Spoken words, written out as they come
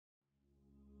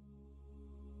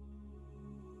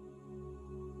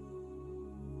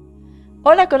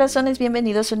Hola corazones,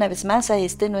 bienvenidos una vez más a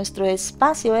este nuestro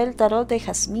espacio, el tarot de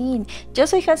Jazmín. Yo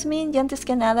soy Jazmín y antes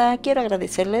que nada quiero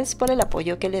agradecerles por el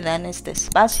apoyo que le dan a este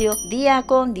espacio día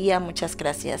con día, muchas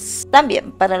gracias.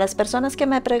 También para las personas que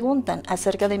me preguntan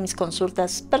acerca de mis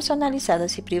consultas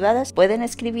personalizadas y privadas, pueden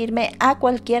escribirme a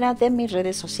cualquiera de mis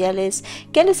redes sociales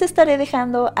que les estaré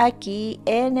dejando aquí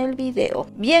en el video.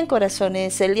 Bien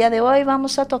corazones, el día de hoy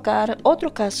vamos a tocar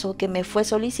otro caso que me fue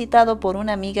solicitado por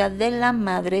una amiga de la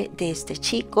madre de este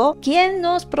chico, quien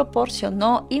nos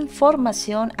proporcionó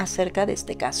información acerca de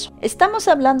este caso. Estamos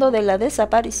hablando de la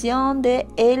desaparición de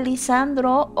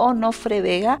Elisandro Onofre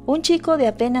Vega, un chico de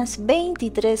apenas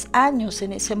 23 años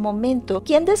en ese momento,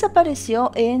 quien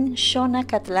desapareció en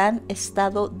Xonacatlán,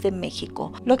 Estado de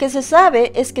México. Lo que se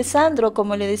sabe es que Sandro,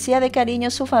 como le decía de cariño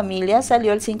su familia,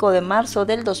 salió el 5 de marzo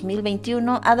del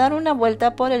 2021 a dar una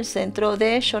vuelta por el centro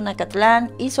de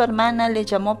Xonacatlán y su hermana le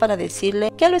llamó para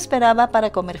decirle que lo esperaba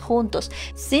para comer juntos.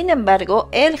 Sin embargo,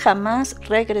 él jamás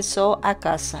regresó a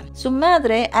casa. Su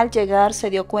madre, al llegar, se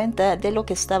dio cuenta de lo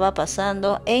que estaba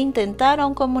pasando e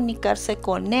intentaron comunicarse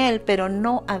con él, pero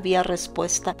no había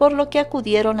respuesta, por lo que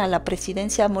acudieron a la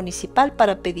presidencia municipal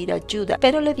para pedir ayuda,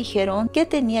 pero le dijeron que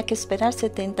tenía que esperar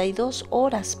 72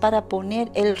 horas para poner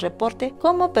el reporte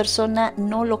como persona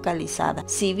no localizada.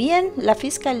 Si bien la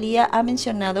fiscalía ha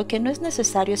mencionado que no es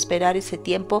necesario esperar ese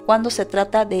tiempo cuando se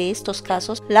trata de estos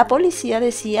casos, la policía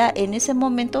decía en ese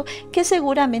momento que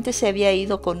seguramente se había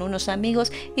ido con unos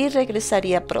amigos y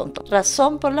regresaría pronto,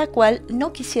 razón por la cual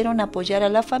no quisieron apoyar a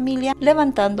la familia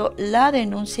levantando la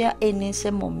denuncia en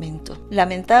ese momento.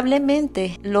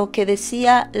 Lamentablemente, lo que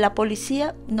decía la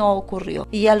policía no ocurrió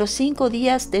y a los 5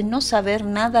 días de no saber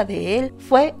nada de él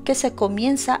fue que se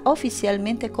comienza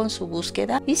oficialmente con su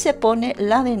búsqueda y se pone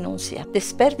la denuncia,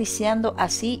 desperdiciando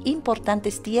así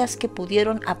importantes días que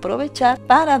pudieron aprovechar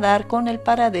para dar con el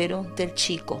paradero del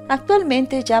chico.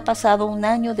 Actualmente ya ha pasado un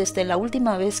año desde la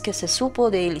última vez que se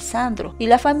supo de Elisandro y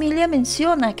la familia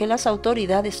menciona que las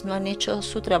autoridades no han hecho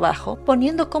su trabajo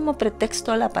poniendo como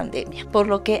pretexto la pandemia, por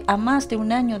lo que a más de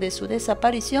un año de su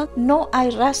desaparición no hay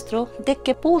rastro de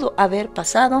qué pudo haber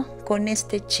pasado con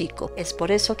este chico. Es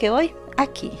por eso que hoy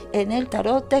aquí en el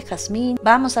tarot de Jazmín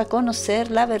vamos a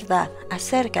conocer la verdad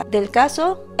acerca del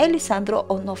caso Elisandro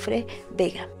Onofre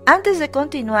Vega. Antes de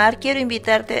continuar, quiero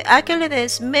invitarte a que le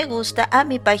des me gusta a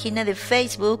mi página de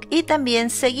Facebook y también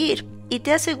seguir. Y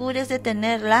te asegures de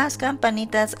tener las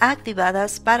campanitas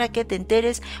activadas para que te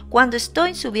enteres cuando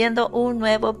estoy subiendo un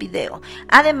nuevo video.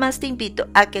 Además te invito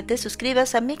a que te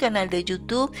suscribas a mi canal de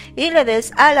YouTube y le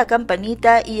des a la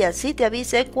campanita y así te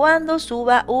avise cuando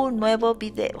suba un nuevo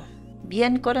video.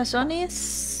 Bien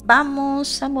corazones,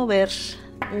 vamos a mover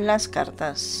las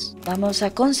cartas. Vamos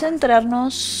a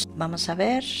concentrarnos, vamos a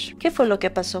ver qué fue lo que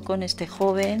pasó con este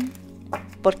joven,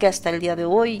 porque hasta el día de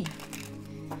hoy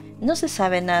no se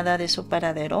sabe nada de su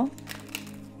paradero.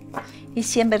 Y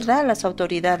si en verdad las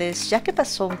autoridades, ya que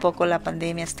pasó un poco la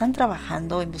pandemia, están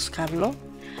trabajando en buscarlo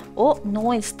o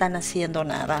no están haciendo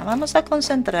nada. Vamos a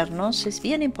concentrarnos, es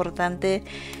bien importante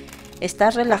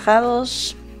estar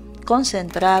relajados,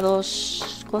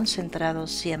 concentrados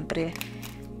siempre,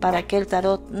 para que el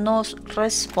tarot nos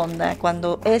responda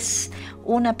cuando es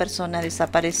una persona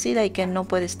desaparecida y que no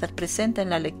puede estar presente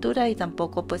en la lectura y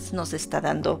tampoco pues nos está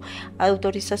dando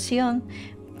autorización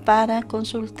para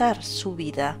consultar su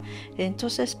vida.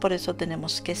 Entonces por eso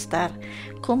tenemos que estar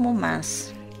como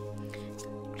más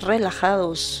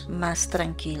relajados, más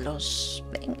tranquilos.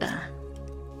 Venga.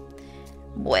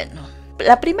 Bueno,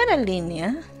 la primera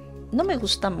línea no me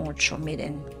gusta mucho,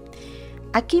 miren.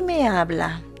 Aquí me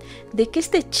habla de que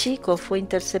este chico fue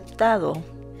interceptado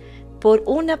por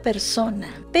una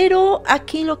persona, pero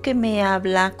aquí lo que me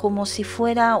habla como si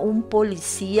fuera un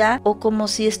policía o como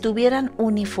si estuvieran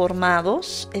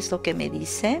uniformados, es lo que me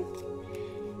dice.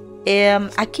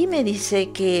 Aquí me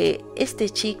dice que este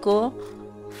chico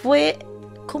fue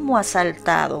como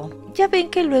asaltado. Ya ven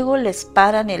que luego les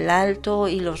paran el alto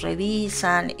y los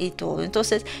revisan y todo.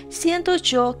 Entonces siento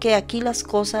yo que aquí las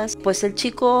cosas, pues el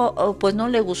chico pues no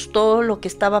le gustó lo que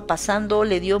estaba pasando,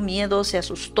 le dio miedo, se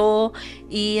asustó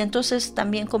y entonces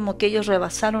también como que ellos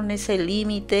rebasaron ese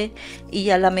límite y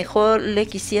a lo mejor le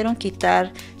quisieron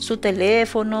quitar su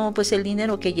teléfono, pues el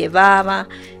dinero que llevaba.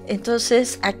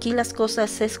 Entonces aquí las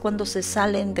cosas es cuando se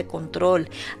salen de control.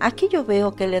 Aquí yo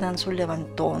veo que le dan su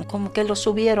levantón, como que lo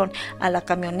subieron a la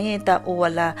camioneta o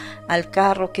al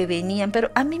carro que venían, pero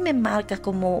a mí me marca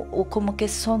como que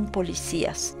son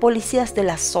policías de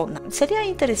la zona. Sería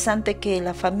interesante que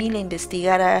la familia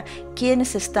investigara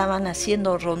quiénes estaban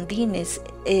haciendo rondines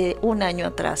un año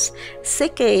atrás.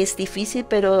 Sé que es difícil,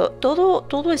 pero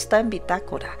todo está en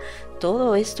bitácora.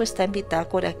 todo esto está en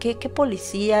bitácora, qué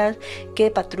policía, qué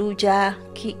patrulla,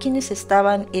 quiénes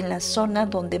estaban en la zona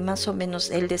donde más o menos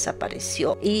él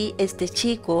desapareció. Y este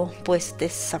chico, pues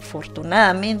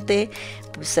desafortunadamente,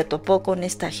 pues se topó con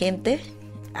esta gente.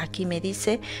 Aquí me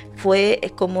dice, fue,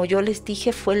 como yo les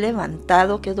dije, fue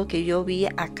levantado, que es lo que yo vi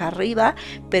acá arriba,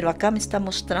 pero acá me está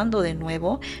mostrando de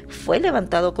nuevo, fue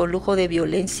levantado con lujo de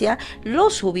violencia, lo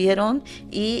subieron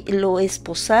y lo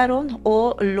esposaron,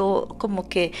 o como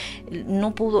que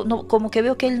no pudo, como que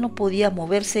veo que él no podía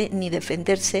moverse, ni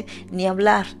defenderse, ni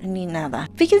hablar, ni nada.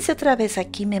 Fíjense otra vez,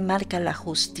 aquí me marca la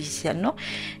justicia, ¿no?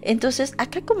 Entonces,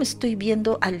 acá como estoy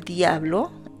viendo al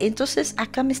diablo, entonces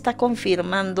acá me está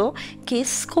confirmando que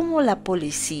es como la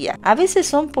policía. A veces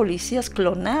son policías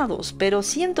clonados, pero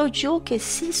siento yo que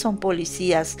sí son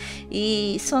policías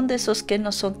y son de esos que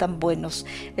no son tan buenos.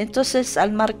 Entonces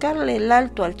al marcarle el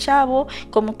alto al chavo,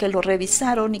 como que lo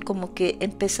revisaron y como que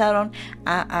empezaron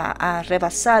a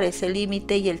rebasar ese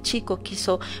límite, y el chico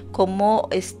quiso como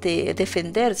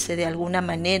defenderse de alguna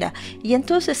manera. Y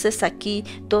entonces es aquí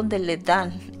donde le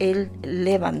dan, él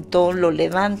levantó, lo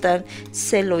levantan,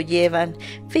 se lo llevan.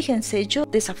 Fíjense, yo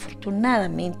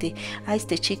desafortunadamente a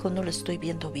este chico no lo estoy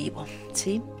viendo vivo,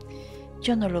 ¿sí?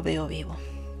 Yo no lo veo vivo,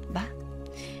 ¿va?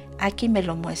 Aquí me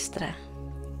lo muestra.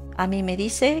 A mí me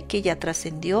dice que ya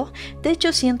trascendió. De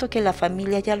hecho, siento que la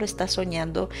familia ya lo está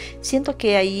soñando. Siento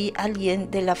que ahí alguien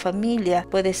de la familia,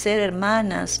 puede ser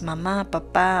hermanas, mamá,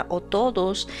 papá o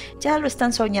todos, ya lo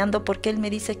están soñando, porque él me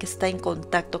dice que está en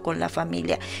contacto con la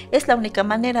familia. Es la única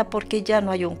manera, porque ya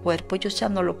no hay un cuerpo, ellos ya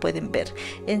no lo pueden ver.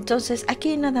 Entonces,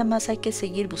 aquí nada más hay que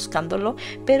seguir buscándolo,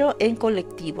 pero en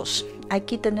colectivos.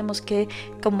 Aquí tenemos que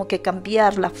como que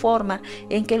cambiar la forma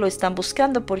en que lo están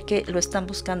buscando, porque lo están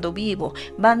buscando vivo.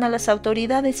 Van a las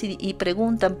autoridades y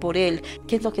preguntan por él,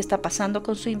 qué es lo que está pasando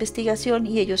con su investigación,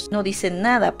 y ellos no dicen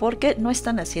nada porque no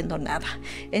están haciendo nada.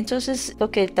 Entonces,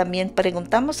 lo que también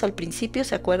preguntamos al principio,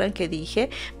 ¿se acuerdan que dije?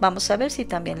 Vamos a ver si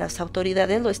también las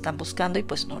autoridades lo están buscando, y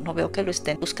pues no veo que lo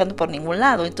estén buscando por ningún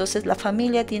lado. Entonces la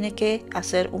familia tiene que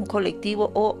hacer un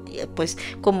colectivo, o pues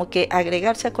como que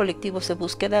agregarse a colectivos de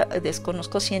búsqueda.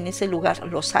 Desconozco si en ese lugar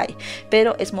los hay,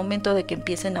 pero es momento de que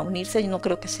empiecen a unirse, y no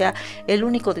creo que sea el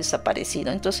único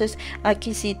desaparecido. Entonces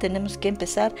aquí sí tenemos que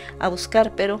empezar a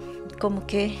buscar, pero como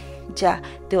que ya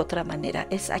de otra manera.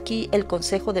 Es aquí el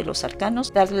consejo de los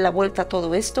arcanos, darle la vuelta a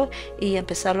todo esto y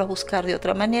empezarlo a buscar de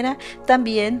otra manera.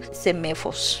 También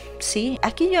semefos, ¿sí?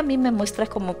 Aquí a mí me muestra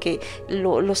como que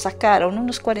lo sacaron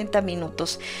unos 40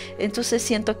 minutos. Entonces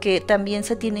siento que también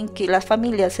la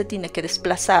familia se tiene que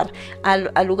desplazar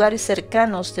a lugares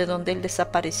cercanos de donde él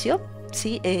desapareció,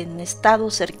 ¿sí? En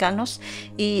estados cercanos,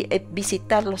 y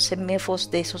visitar los semefos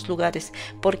de esos lugares,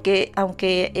 porque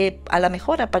aunque a lo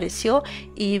mejor apareció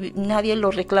y nadie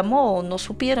lo reclamó o no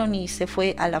supieron y se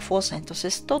fue a la fosa.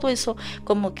 Entonces todo eso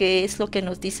como que es lo que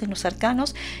nos dicen los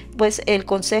arcanos, pues el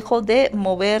consejo de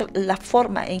mover la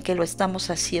forma en que lo estamos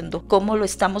haciendo, cómo lo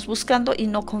estamos buscando, y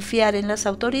no confiar en las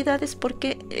autoridades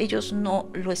porque ellos no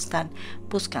lo están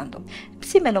buscando.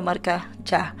 Sí me lo marca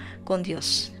ya con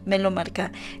Dios, me lo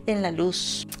marca en la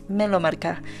luz, me lo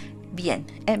marca bien,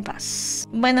 en paz.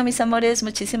 Bueno, mis amores,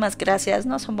 muchísimas gracias.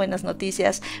 No son buenas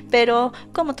noticias, pero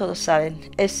como todos saben,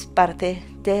 es parte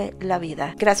de la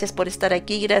vida. Gracias por estar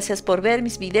aquí, gracias por ver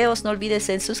mis videos. No olvides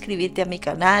en suscribirte a mi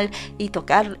canal y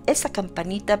tocar esa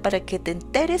campanita para que te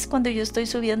enteres cuando yo estoy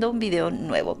subiendo un video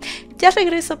nuevo. Ya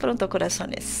regreso pronto,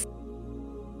 corazones.